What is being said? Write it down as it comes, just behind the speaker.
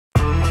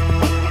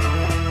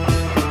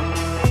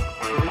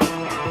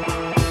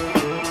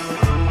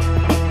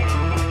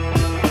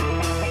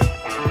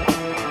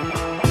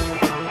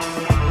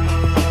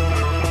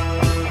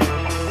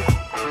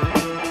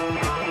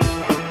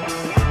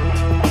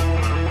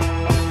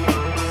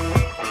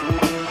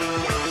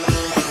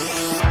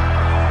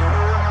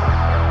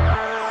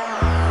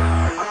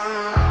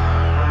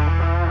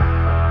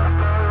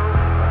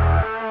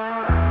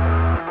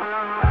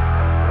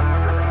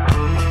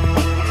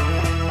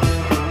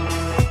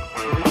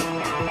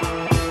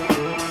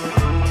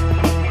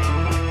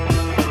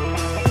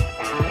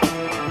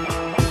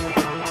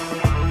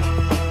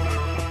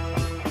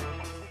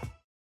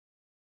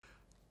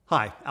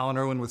Hi, Alan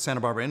Irwin with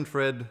Santa Barbara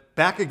Infrared,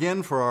 back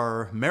again for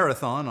our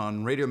marathon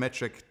on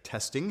radiometric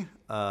testing.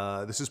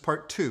 This is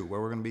part 2,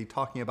 where we're going to be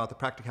talking about the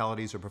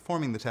practicalities of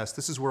performing the test.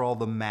 This is where all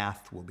the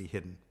math will be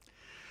hidden.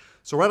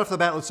 So right off the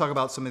bat, let's talk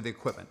about some of the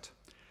equipment.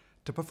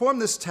 To perform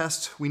this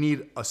test, we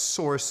need a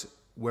source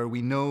where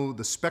we know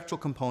the spectral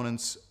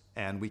components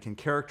and we can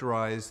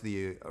characterize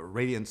the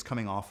radiance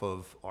coming off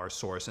of our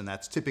source, and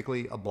that's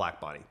typically a black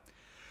body.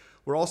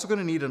 We're also going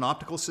to need an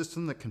optical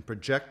system that can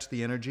project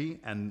the energy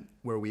and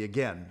where we,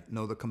 again,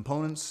 know the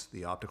components,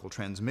 the optical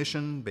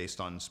transmission based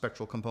on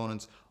spectral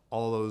components.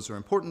 All of those are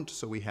important,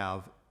 so we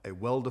have a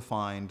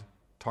well-defined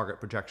target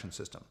projection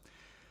system.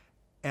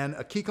 And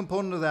a key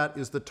component of that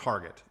is the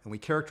target. And we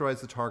characterize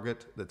the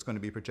target that's going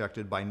to be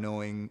projected by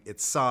knowing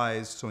its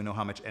size, so we know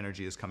how much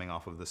energy is coming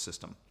off of the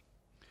system.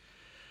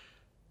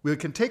 We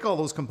can take all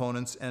those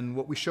components, and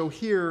what we show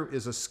here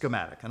is a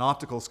schematic, an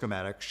optical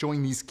schematic,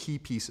 showing these key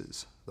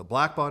pieces: the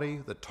black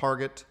body, the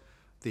target,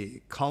 the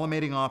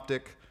collimating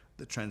optic,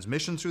 the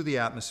transmission through the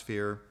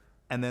atmosphere,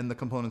 and then the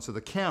components of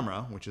the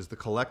camera, which is the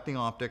collecting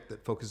optic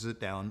that focuses it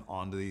down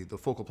onto the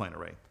focal plane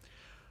array.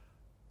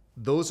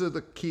 Those are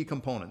the key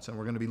components, and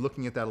we're going to be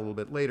looking at that a little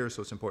bit later,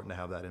 so it's important to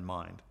have that in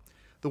mind.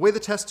 The way the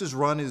test is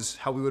run is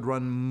how we would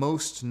run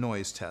most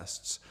noise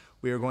tests.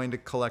 We are going to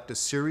collect a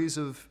series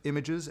of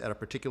images at a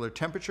particular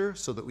temperature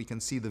so that we can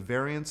see the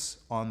variance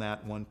on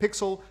that one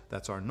pixel.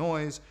 That's our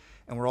noise.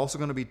 And we're also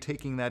going to be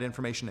taking that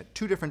information at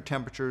 2 different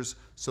temperatures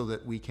so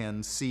that we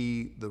can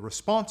see the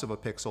response of a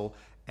pixel,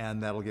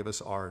 and that'll give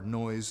us our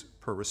noise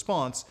per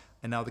response.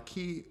 And now the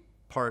key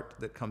part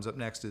that comes up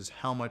next is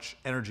how much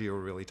energy are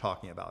we really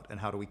talking about and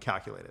how do we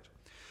calculate it.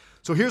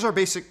 So here's our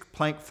basic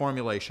Planck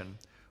formulation.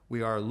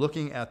 We are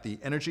looking at the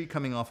energy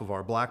coming off of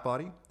our black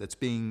body that's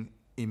being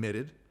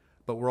emitted,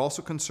 but we're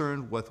also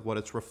concerned with what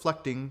it's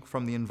reflecting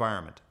from the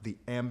environment, the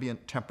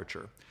ambient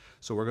temperature.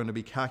 So we're going to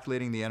be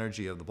calculating the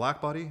energy of the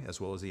black body as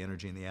well as the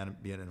energy in the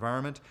ambient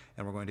environment,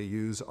 and we're going to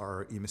use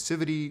our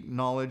emissivity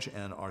knowledge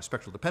and our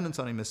spectral dependence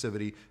on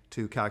emissivity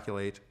to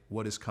calculate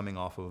what is coming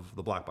off of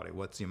the black body,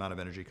 what's the amount of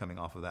energy coming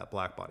off of that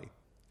black body.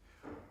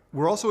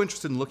 We're also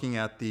interested in looking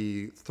at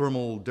the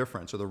thermal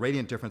difference, or the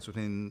radiant difference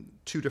between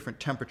 2 different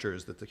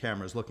temperatures that the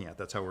camera is looking at.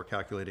 That's how we're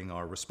calculating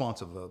our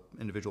response of an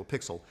individual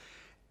pixel.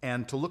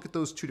 And to look at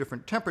those 2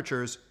 different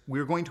temperatures,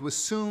 we're going to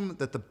assume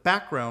that the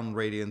background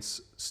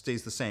radiance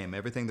stays the same.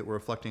 Everything that we're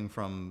reflecting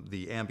from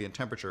the ambient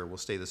temperature will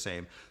stay the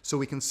same. So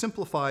we can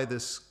simplify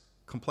this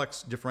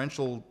complex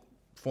differential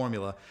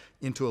formula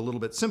into a little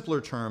bit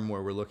simpler term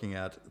where we're looking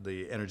at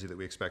the energy that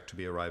we expect to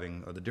be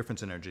arriving, or the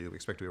difference in energy that we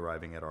expect to be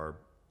arriving at our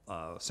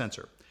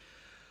sensor.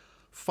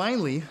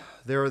 Finally,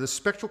 there are the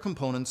spectral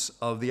components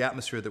of the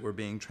atmosphere that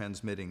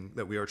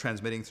we are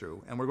transmitting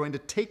through, and we're going to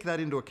take that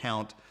into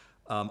account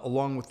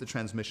along with the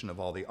transmission of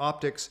all the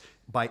optics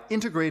by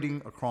integrating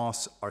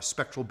across our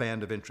spectral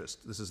band of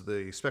interest. This is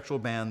the spectral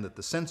band that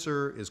the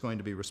sensor is going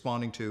to be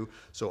responding to.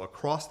 So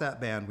across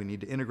that band, we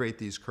need to integrate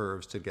these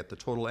curves to get the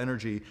total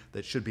energy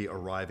that should be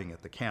arriving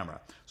at the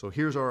camera. So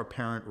here's our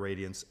apparent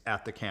radiance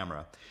at the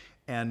camera.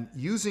 And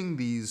using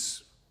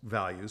these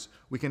values,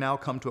 we can now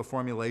come to a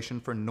formulation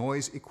for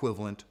noise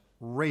equivalent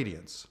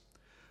radiance.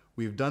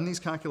 We've done these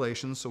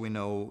calculations so we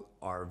know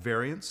our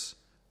variance,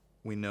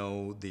 we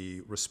know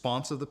the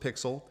response of the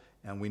pixel,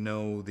 and we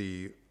know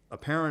the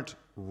apparent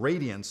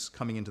radiance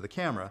coming into the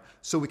camera,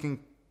 so we can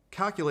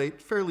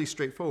calculate, fairly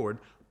straightforward,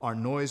 our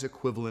noise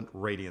equivalent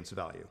radiance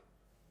value.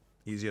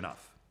 Easy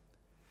enough.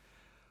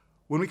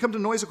 When we come to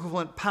noise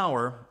equivalent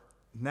power,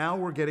 now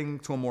we're getting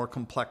to a more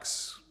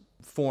complex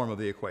form of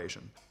the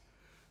equation.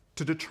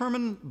 To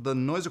determine the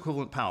noise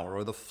equivalent power,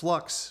 or the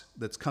flux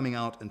that's coming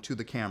out into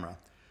the camera,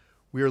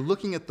 we are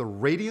looking at the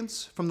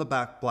radiance from the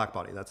black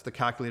body. That's the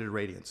calculated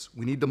radiance.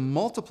 We need to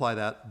multiply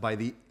that by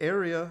the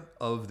area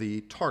of the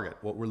target,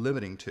 what we're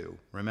limiting to.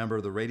 Remember,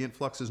 the radiant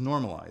flux is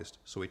normalized.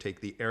 So we take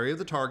the area of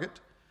the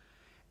target,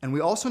 and we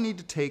also need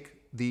to take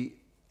the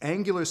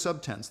angular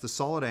subtense, the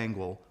solid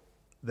angle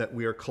that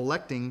we are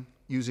collecting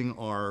using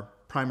our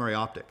primary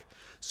optic.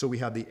 So we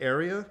have the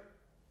area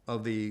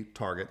of the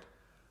target,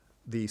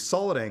 the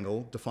solid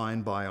angle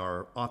defined by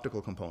our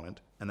optical component,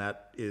 and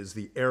that is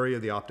the area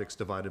of the optics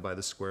divided by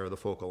the square of the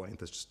focal length.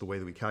 That's just the way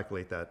that we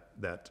calculate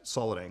that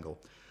solid angle.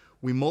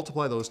 We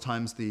multiply those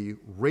times the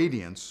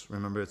radiance,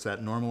 remember it's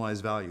that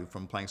normalized value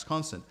from Planck's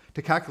constant,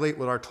 to calculate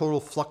what our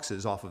total flux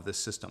is off of this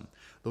system.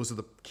 Those are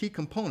the key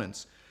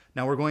components.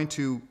 Now we're going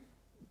to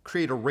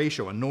create a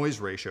ratio, a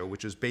noise ratio,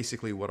 which is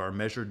basically what our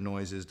measured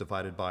noise is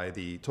divided by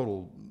the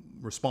total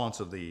response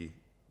of the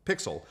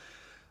pixel.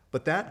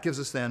 But that gives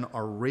us then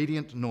our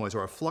radiant noise, or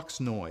our flux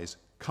noise,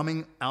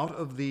 coming out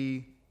of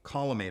the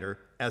collimator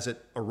as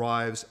it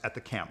arrives at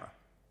the camera.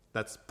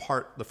 That's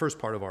the first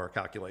part of our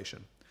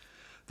calculation.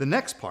 The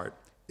next part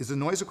is the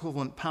noise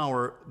equivalent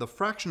power, the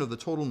fraction of the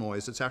total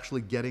noise that's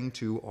actually getting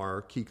to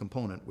our key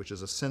component, which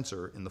is a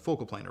sensor in the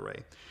focal plane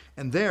array.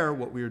 And there,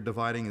 what we are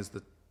dividing is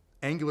the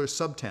angular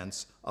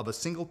subtense of a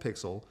single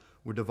pixel.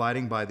 We're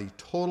dividing by the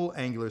total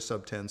angular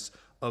subtense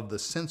of the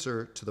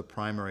sensor to the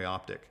primary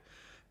optic.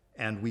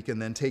 And we can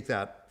then take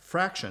that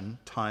fraction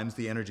times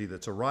the energy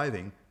that's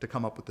arriving to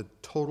come up with the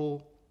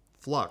total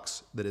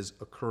flux that is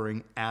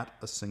occurring at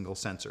a single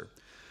sensor.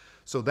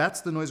 So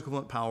that's the noise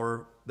equivalent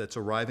power that's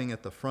arriving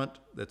at the front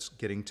that's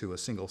getting to a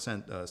single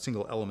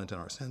element in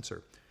our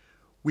sensor.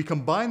 We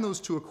combine those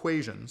two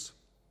equations,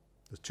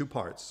 the two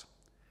parts,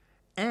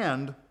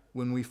 and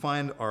when we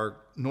find our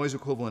noise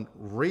equivalent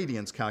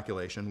radiance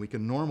calculation, we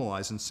can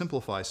normalize and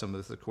simplify some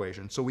of this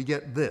equation. So we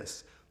get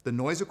this. The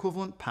noise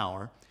equivalent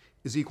power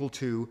is equal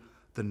to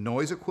the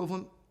noise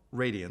equivalent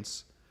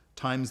radiance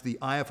times the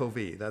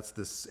IFOV. That's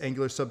this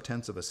angular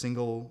subtense of a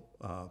single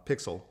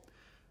pixel,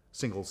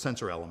 single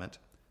sensor element,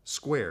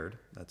 squared.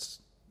 That's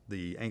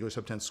the angular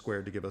subtense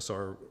squared to give us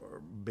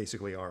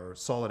basically our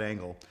solid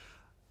angle,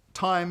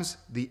 times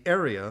the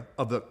area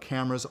of the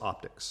camera's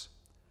optics.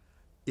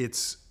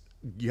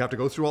 You have to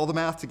go through all the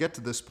math to get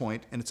to this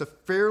point, and it's a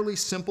fairly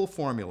simple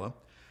formula,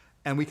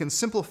 and we can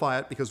simplify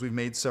it because we've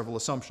made several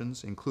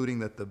assumptions, including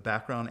that the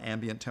background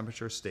ambient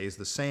temperature stays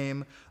the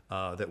same,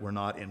 that we're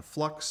not in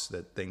flux,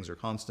 that things are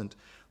constant,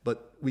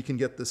 but we can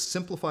get this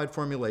simplified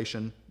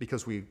formulation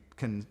because we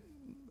can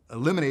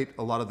eliminate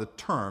a lot of the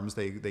terms,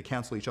 they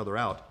cancel each other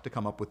out, to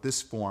come up with this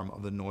form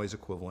of the noise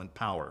equivalent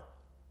power.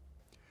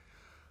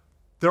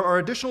 There are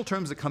additional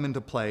terms that come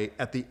into play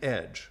at the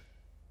edge.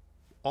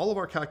 All of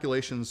our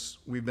calculations,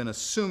 we've been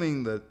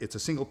assuming that it's a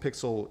single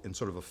pixel in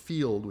sort of a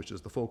field, which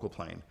is the focal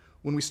plane.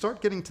 When we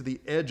start getting to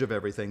the edge of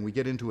everything, we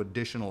get into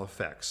additional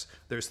effects.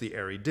 There's the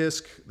airy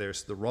disk,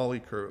 there's the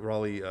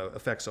Rayleigh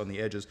effects on the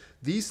edges.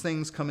 These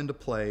things come into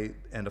play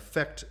and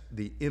affect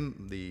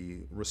the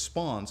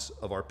response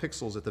of our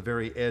pixels at the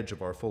very edge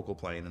of our focal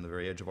plane and the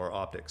very edge of our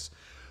optics.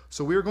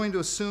 So we're going to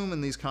assume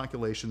in these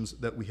calculations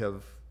that we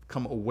have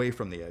come away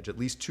from the edge, at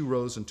least 2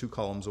 rows and 2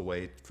 columns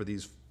away for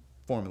these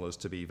formulas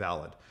to be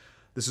valid.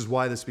 This is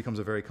why this becomes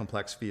a very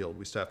complex field.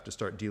 We have to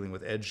start dealing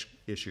with edge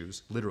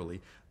issues,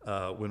 literally,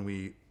 when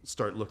we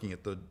start looking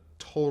at the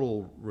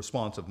total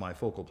response of my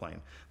focal plane.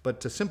 But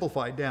to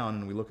simplify down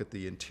and we look at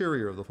the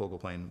interior of the focal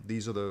plane,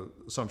 these are the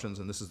assumptions,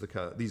 and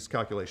these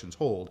calculations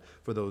hold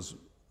for those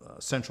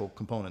central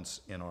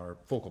components in our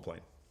focal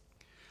plane.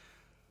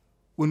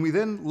 When we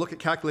then look at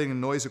calculating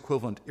noise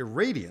equivalent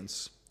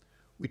irradiance,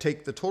 we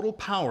take the total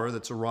power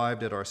that's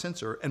arrived at our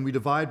sensor and we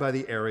divide by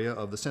the area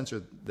of the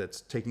sensor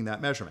that's taking that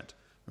measurement.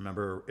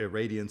 Remember,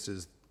 irradiance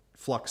is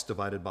flux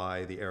divided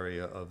by the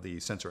area of the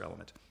sensor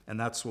element. And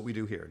that's what we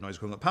do here. Noise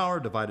equivalent power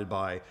divided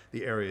by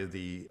the area of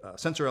the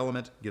sensor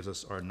element gives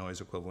us our noise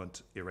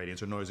equivalent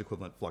irradiance or noise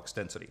equivalent flux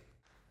density.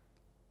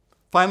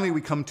 Finally, we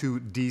come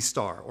to D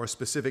star, or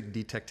specific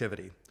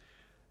detectivity.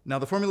 Now,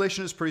 the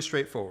formulation is pretty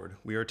straightforward.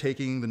 We are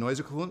taking the noise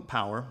equivalent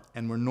power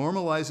and we're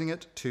normalizing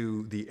it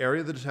to the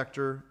area of the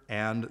detector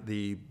and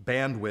the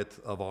bandwidth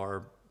of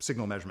our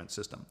signal measurement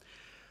system.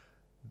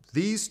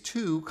 These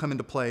two come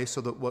into play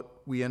so that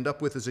what we end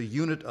up with is a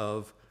unit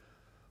of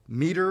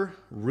meter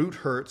root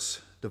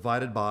hertz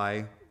divided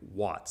by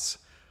watts.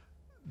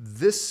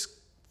 This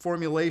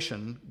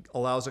formulation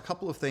allows a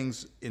couple of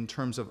things in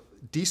terms of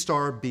D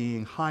star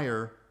being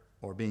higher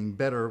or being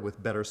better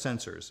with better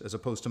sensors, as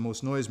opposed to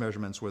most noise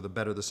measurements where the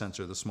better the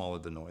sensor, the smaller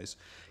the noise.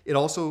 It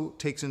also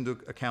takes into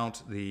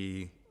account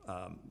the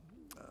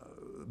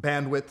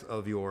bandwidth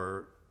of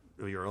your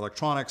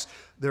electronics.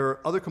 There are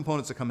other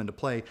components that come into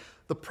play.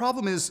 The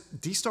problem is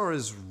D star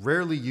is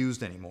rarely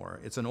used anymore.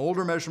 It's an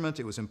older measurement.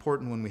 It was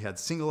important when we had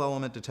single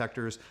element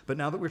detectors, but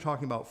now that we're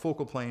talking about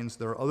focal planes,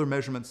 there are other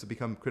measurements that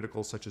become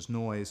critical, such as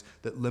noise,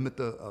 that limit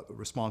the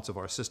response of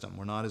our system.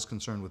 We're not as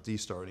concerned with D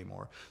star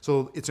anymore.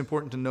 So it's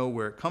important to know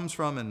where it comes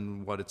from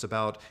and what it's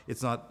about.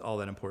 It's not all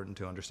that important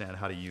to understand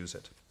how to use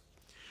it.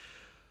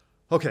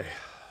 Okay,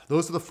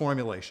 those are the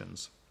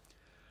formulations.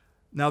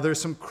 Now,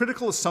 there's some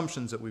critical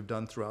assumptions that we've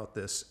done throughout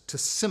this to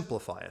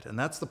simplify it, and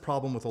that's the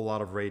problem with a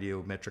lot of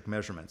radiometric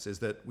measurements, is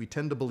that we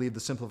tend to believe the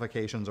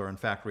simplifications are in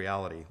fact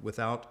reality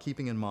without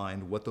keeping in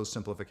mind what those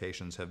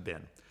simplifications have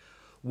been.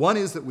 One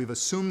is that we've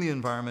assumed the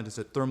environment is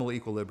at thermal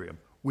equilibrium,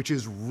 which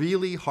is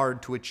really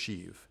hard to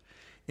achieve.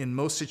 In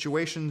most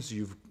situations,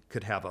 you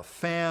could have a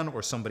fan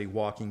or somebody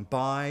walking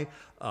by.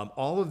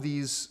 All of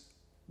these,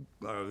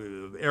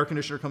 air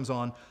conditioner comes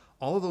on,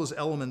 all of those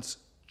elements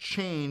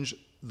change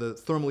the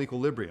thermal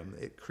equilibrium.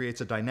 It creates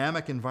a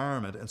dynamic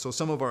environment, and so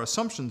some of our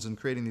assumptions in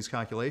creating these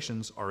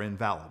calculations are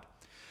invalid.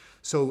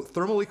 So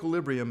thermal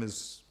equilibrium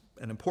is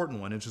an important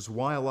one, which is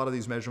why a lot of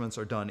these measurements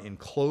are done in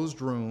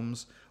closed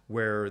rooms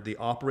where the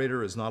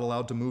operator is not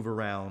allowed to move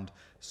around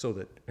so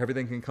that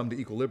everything can come to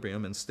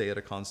equilibrium and stay at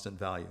a constant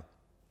value.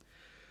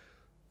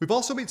 We've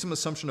also made some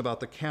assumption about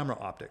the camera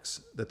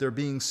optics, that they're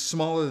being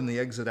smaller than the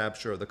exit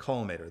aperture of the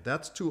collimator.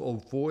 That's to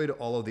avoid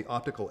all of the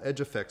optical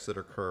edge effects that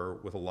occur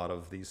with a lot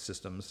of these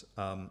systems,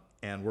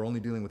 and we're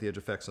only dealing with the edge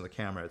effects of the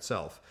camera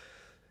itself.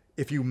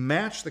 If you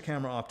match the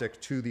camera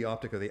optic to the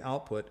optic of the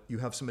output, you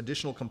have some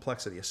additional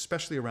complexity,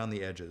 especially around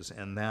the edges,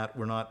 and that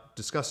we're not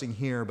discussing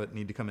here, but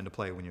need to come into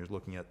play when you're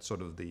looking at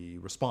sort of the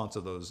response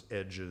of those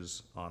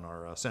edges on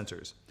our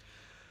sensors.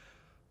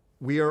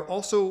 We are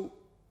also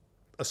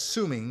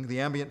assuming the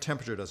ambient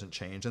temperature doesn't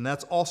change, and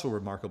that's also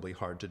remarkably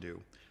hard to do.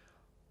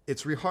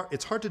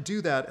 it's hard to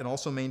do that and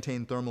also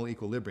maintain thermal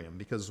equilibrium,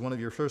 because one of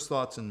your first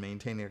thoughts in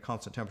maintaining a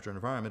constant temperature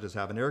environment is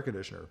have an air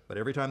conditioner. But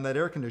every time that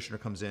air conditioner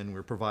comes in,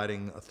 we're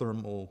providing a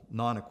thermal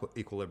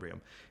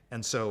non-equilibrium.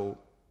 And so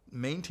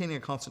maintaining a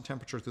constant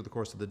temperature through the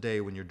course of the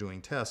day when you're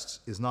doing tests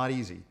is not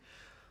easy.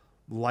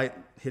 Light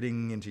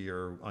hitting onto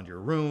your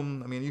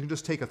room. I mean, you can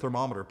just take a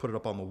thermometer, put it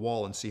up on the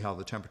wall, and see how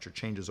the temperature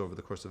changes over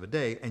the course of a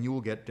day, and you will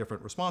get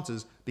different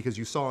responses because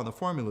you saw in the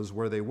formulas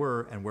where they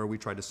were and where we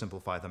tried to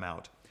simplify them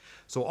out.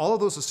 So all of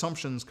those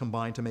assumptions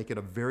combine to make it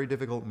a very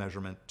difficult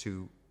measurement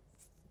to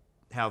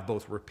have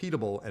both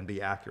repeatable and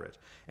be accurate.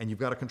 And you've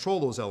got to control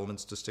those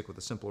elements to stick with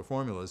the simpler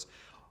formulas,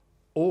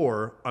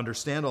 or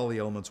understand all the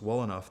elements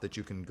well enough that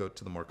you can go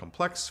to the more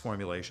complex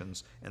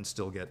formulations and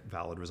still get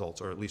valid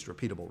results, or at least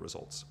repeatable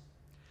results.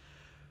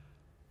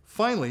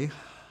 Finally,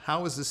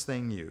 how is this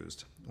thing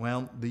used?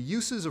 Well, the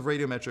uses of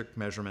radiometric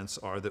measurements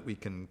are that we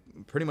can,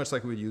 pretty much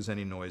like we would use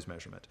any noise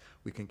measurement,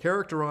 we can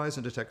characterize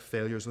and detect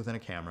failures within a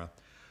camera,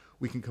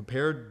 we can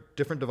compare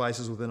different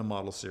devices within a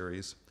model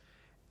series,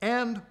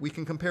 and we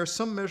can compare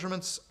some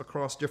measurements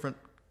across different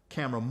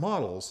camera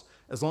models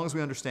as long as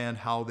we understand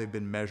how they've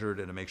been measured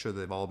and to make sure that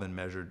they've all been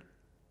measured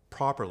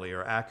properly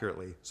or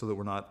accurately, so that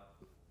we're not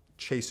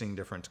chasing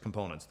different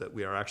components, that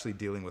we are actually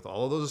dealing with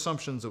all of those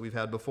assumptions that we've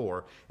had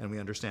before and we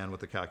understand what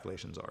the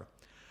calculations are.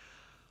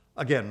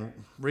 Again,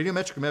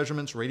 radiometric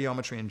measurements,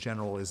 radiometry in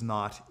general, is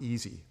not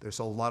easy. There's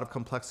a lot of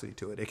complexity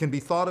to it. It can be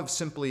thought of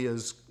simply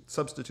as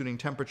substituting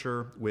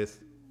temperature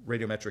with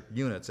radiometric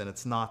units, and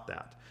it's not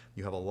that.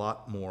 You have a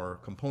lot more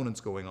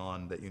components going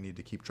on that you need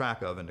to keep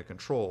track of and to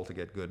control to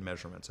get good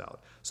measurements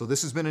out. So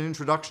this has been an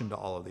introduction to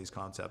all of these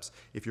concepts.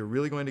 If you're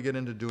really going to get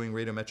into doing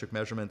radiometric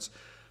measurements,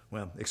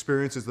 well,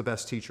 experience is the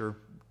best teacher.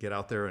 Get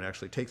out there and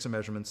actually take some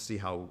measurements, see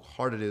how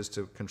hard it is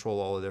to control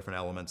all the different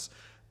elements,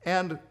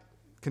 and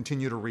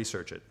continue to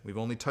research it. We've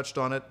only touched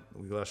on it.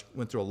 We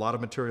went through a lot of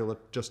material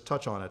that just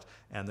touch on it,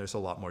 and there's a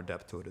lot more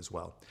depth to it as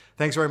well.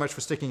 Thanks very much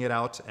for sticking it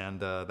out, and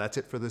that's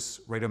it for this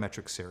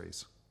radiometric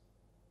series.